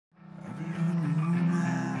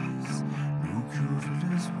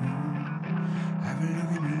this one. Have a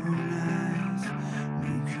look in your own eyes.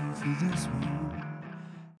 No cure for this one.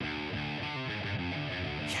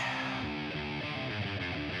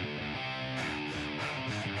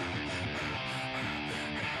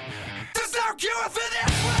 There's no cure for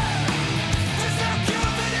this one. There's no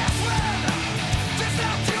cure for this one. There's no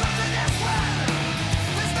cure for this one.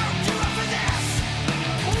 There's no cure for this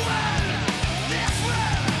one. This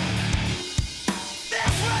one.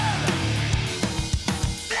 This one.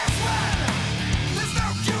 This one. There's no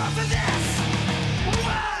cure for this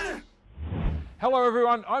one. Hello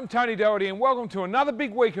everyone, I'm Tony Doherty and welcome to another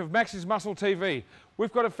big week of Max's Muscle TV.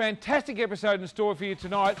 We've got a fantastic episode in store for you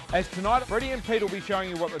tonight, as tonight Freddie and Pete will be showing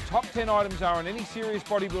you what the top 10 items are on any serious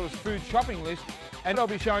bodybuilder's food shopping list, and I'll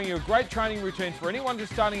be showing you a great training routine for anyone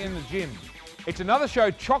just starting in the gym. It's another show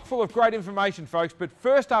chock full of great information, folks, but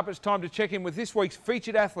first up it's time to check in with this week's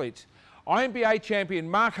featured athletes. INBA champion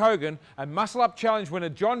Mark Hogan and Muscle Up Challenge winner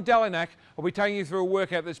John Delinac will be taking you through a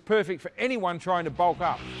workout that's perfect for anyone trying to bulk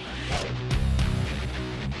up.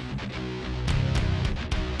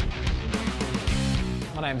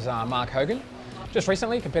 My name's Mark Hogan. Just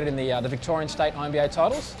recently competed in the Victorian State INBA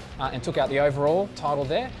titles and took out the overall title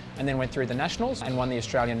there, and then went through the nationals and won the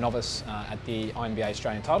Australian novice at the INBA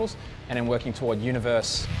Australian titles, and then working toward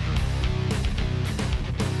Universe.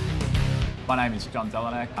 My name is John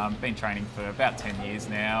Delinac. I've been training for about 10 years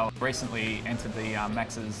now. Recently entered the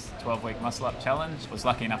Max's 12-week Muscle Up Challenge. Was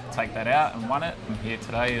lucky enough to take that out and won it. I'm here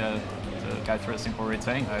today to go through a simple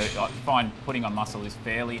routine. I find putting on muscle is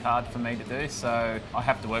fairly hard for me to do, so I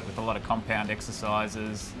have to work with a lot of compound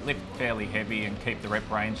exercises, lift fairly heavy and keep the rep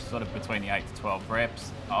range sort of between the 8 to 12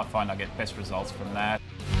 reps. I find I get best results from that.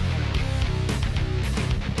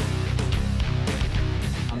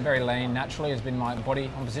 I'm very lean naturally, has been my body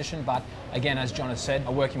composition, but again, as John has said,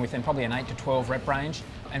 I'm working within probably an 8 to 12 rep range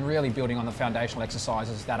and really building on the foundational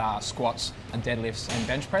exercises that are squats and deadlifts and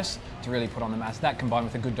bench press to really put on the mass. That combined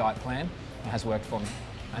with a good diet plan has worked for me.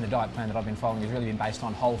 And the diet plan that I've been following has really been based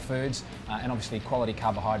on whole foods and obviously quality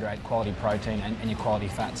carbohydrate, quality protein and your quality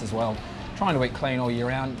fats as well. Trying to eat clean all year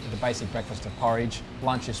round, the basic breakfast of porridge,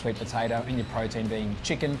 lunch is sweet potato, and your protein being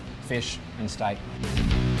chicken, fish and steak.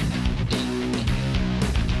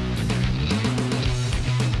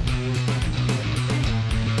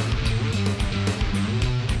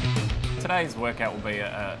 Today's workout will be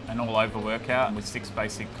an all-over workout with 6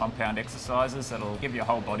 basic compound exercises that'll give your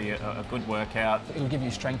whole body a good workout. It'll give you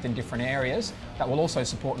strength in different areas that will also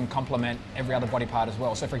support and complement every other body part as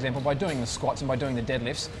well. So for example, by doing the squats and by doing the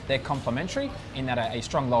deadlifts, they're complementary in that a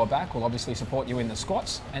strong lower back will obviously support you in the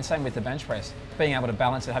squats, and same with the bench press. Being able to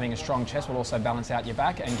balance it, having a strong chest will also balance out your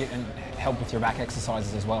back and help with your back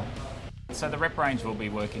exercises as well. So the rep range we'll be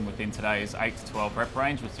working within today is 8 to 12 rep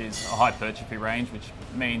range, which is a hypertrophy range, which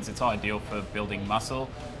means it's ideal for building muscle.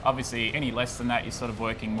 Obviously, any less than that, you're sort of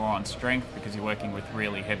working more on strength because you're working with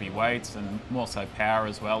really heavy weights, and more so power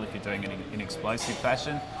as well if you're doing it in explosive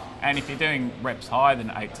fashion. And if you're doing reps higher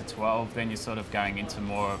than 8 to 12, then you're sort of going into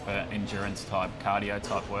more of an endurance type, cardio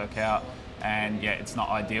type workout. And yeah, it's not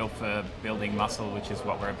ideal for building muscle, which is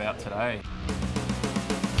what we're about today.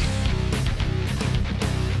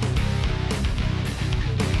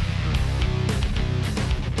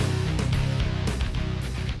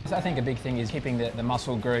 I think a big thing is keeping the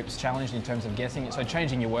muscle groups challenged in terms of guessing it. So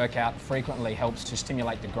changing your workout frequently helps to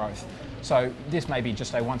stimulate the growth. So this may be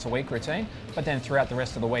just a once a week routine, but then throughout the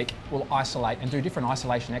rest of the week, we'll isolate and do different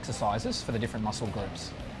isolation exercises for the different muscle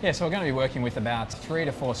groups. Yeah, so we're going to be working with about 3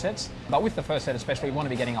 to 4 sets, but with the first set especially, we want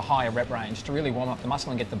to be getting a higher rep range to really warm up the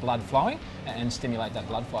muscle and get the blood flowing and stimulate that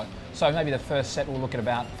blood flow. So maybe the first set we'll look at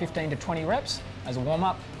about 15 to 20 reps as a warm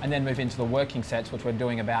up, and then move into the working sets, which we're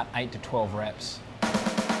doing about 8 to 12 reps.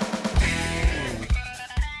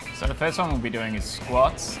 So the first one we'll be doing is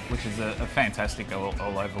squats, which is a fantastic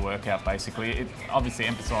all-over workout basically. It obviously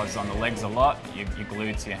emphasises on the legs a lot, your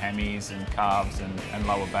glutes, your hammies and calves and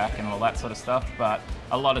lower back and all that sort of stuff, but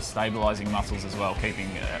a lot of stabilising muscles as well, keeping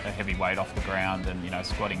a heavy weight off the ground and, you know,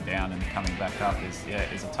 squatting down and coming back up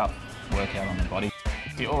is a tough workout on the body.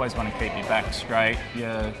 You always want to keep your back straight,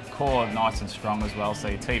 your core nice and strong as well, so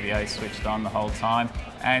your TVA is switched on the whole time,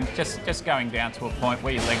 and just going down to a point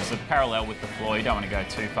where your legs are parallel with the floor. You don't want to go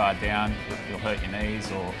too far down, you'll hurt your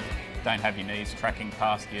knees, or don't have your knees tracking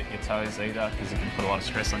past your toes either, because you can put a lot of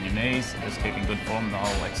stress on your knees. Just keeping good form in the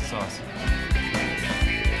whole exercise.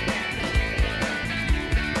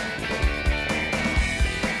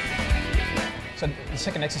 So the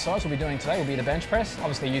second exercise we'll be doing today will be the bench press,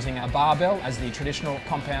 obviously using a barbell as the traditional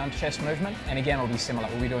compound chest movement, and again it'll be similar.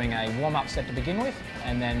 We'll be doing a warm-up set to begin with,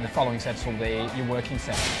 and then the following sets will be your working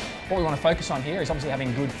set. What we want to focus on here is obviously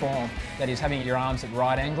having good form, that is having your arms at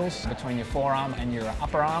right angles between your forearm and your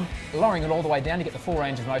upper arm, lowering it all the way down to get the full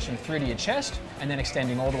range of motion through to your chest, and then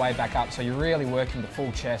extending all the way back up, so you're really working the full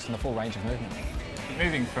chest and the full range of movement.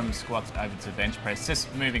 Moving from squats over to bench press,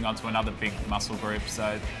 just moving on to another big muscle group,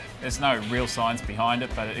 so there's no real science behind it,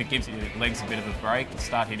 but it gives your legs a bit of a break.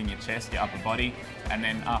 Start hitting your chest, your upper body, and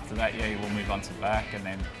then after that, yeah, you will move on to back and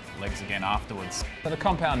then legs again afterwards. For the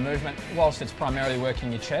compound movement, whilst it's primarily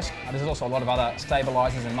working your chest, there's also a lot of other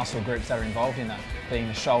stabilisers and muscle groups that are involved in that, being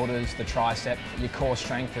the shoulders, the tricep, your core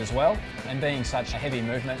strength as well. And being such a heavy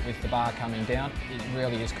movement with the bar coming down, it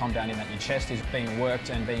really is compounding that your chest is being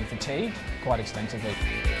worked and being fatigued quite extensively.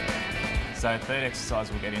 So third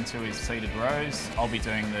exercise we'll get into is seated rows. I'll be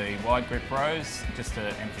doing the wide grip rows just to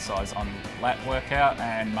emphasise on lat workout,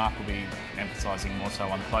 and Mark will be emphasising more so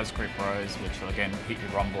on close grip rows, which will again hit your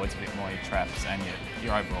rhomboids a bit more, your traps and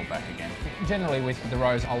your overall back again. Generally with the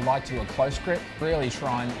rows, I like to do a close grip, really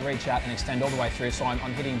try and reach out and extend all the way through, so I'm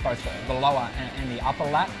hitting both the lower and the upper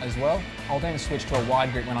lat as well. I'll then switch to a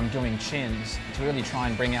wide grip when I'm doing chins to really try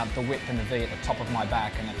and bring out the width and the V at the top of my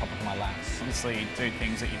back and the top of my lats. Obviously do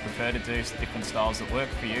things that you prefer to do, different styles that work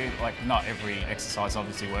for you. Like not every exercise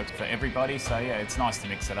obviously works for everybody, so yeah, it's nice to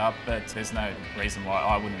mix it up, but there's no reason why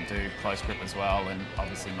I wouldn't do close grip as well, and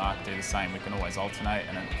obviously Mark do the same. We can always alternate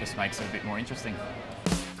and it just makes it a bit more interesting.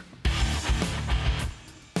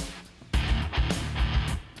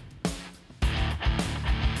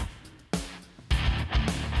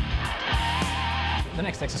 The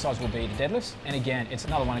next exercise will be the deadlifts, and again, it's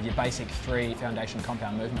another one of your basic 3 foundation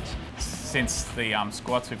compound movements. Since the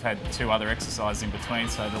squats, we've had 2 other exercises in between,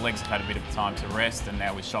 so the legs have had a bit of time to rest, and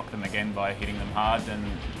now we shock them again by hitting them hard and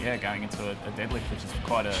yeah, going into a deadlift, which is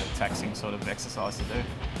quite a taxing sort of exercise to do.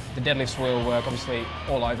 The deadlifts will work obviously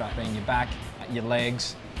all over, being your back, your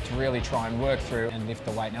legs, to really try and work through and lift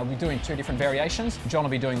the weight. Now we'll be doing 2 different variations. John will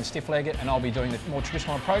be doing the stiff-legged and I'll be doing the more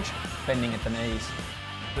traditional approach, bending at the knees.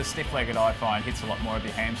 The stiff-legged I find hits a lot more of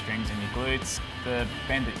your hamstrings and your glutes. The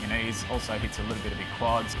bend at your knees also hits a little bit of your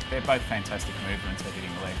quads. They're both fantastic movements at hitting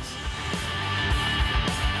the legs.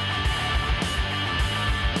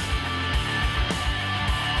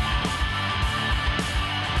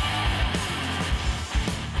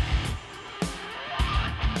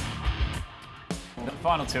 The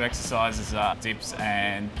final 2 exercises are dips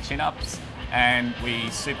and chin-ups, and we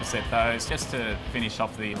superset those just to finish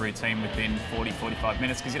off the routine within 40-45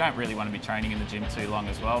 minutes, because you don't really want to be training in the gym too long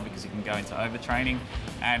as well, because you can go into overtraining,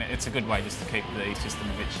 and it's a good way just to keep the system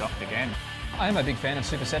a bit shocked again. I am a big fan of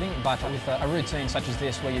supersetting, but with a routine such as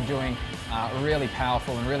this, where you're doing really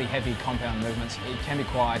powerful and really heavy compound movements, it can be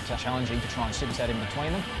quite challenging to try and superset in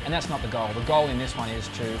between them, and that's not the goal. The goal in this one is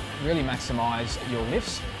to really maximise your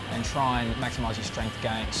lifts and try and maximise your strength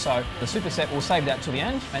gain. So the superset, we'll save that till the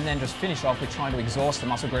end, and then just finish off with trying to exhaust the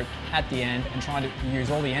muscle group at the end and trying to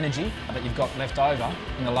use all the energy that you've got left over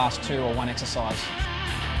in the last 2 or 1 exercise.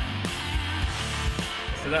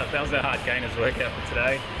 So that was our hard gainers workout for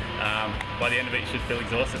today. By the end of it, you should feel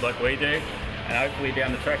exhausted like we do, and hopefully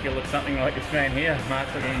down the track you'll look something like this man here.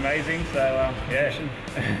 Mark's looking amazing, so yeah.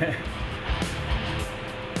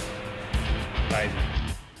 Amazing.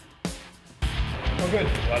 All good.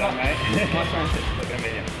 Well done, mate. Nice one. Looking at me.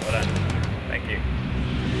 Well done. Thank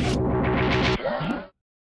you.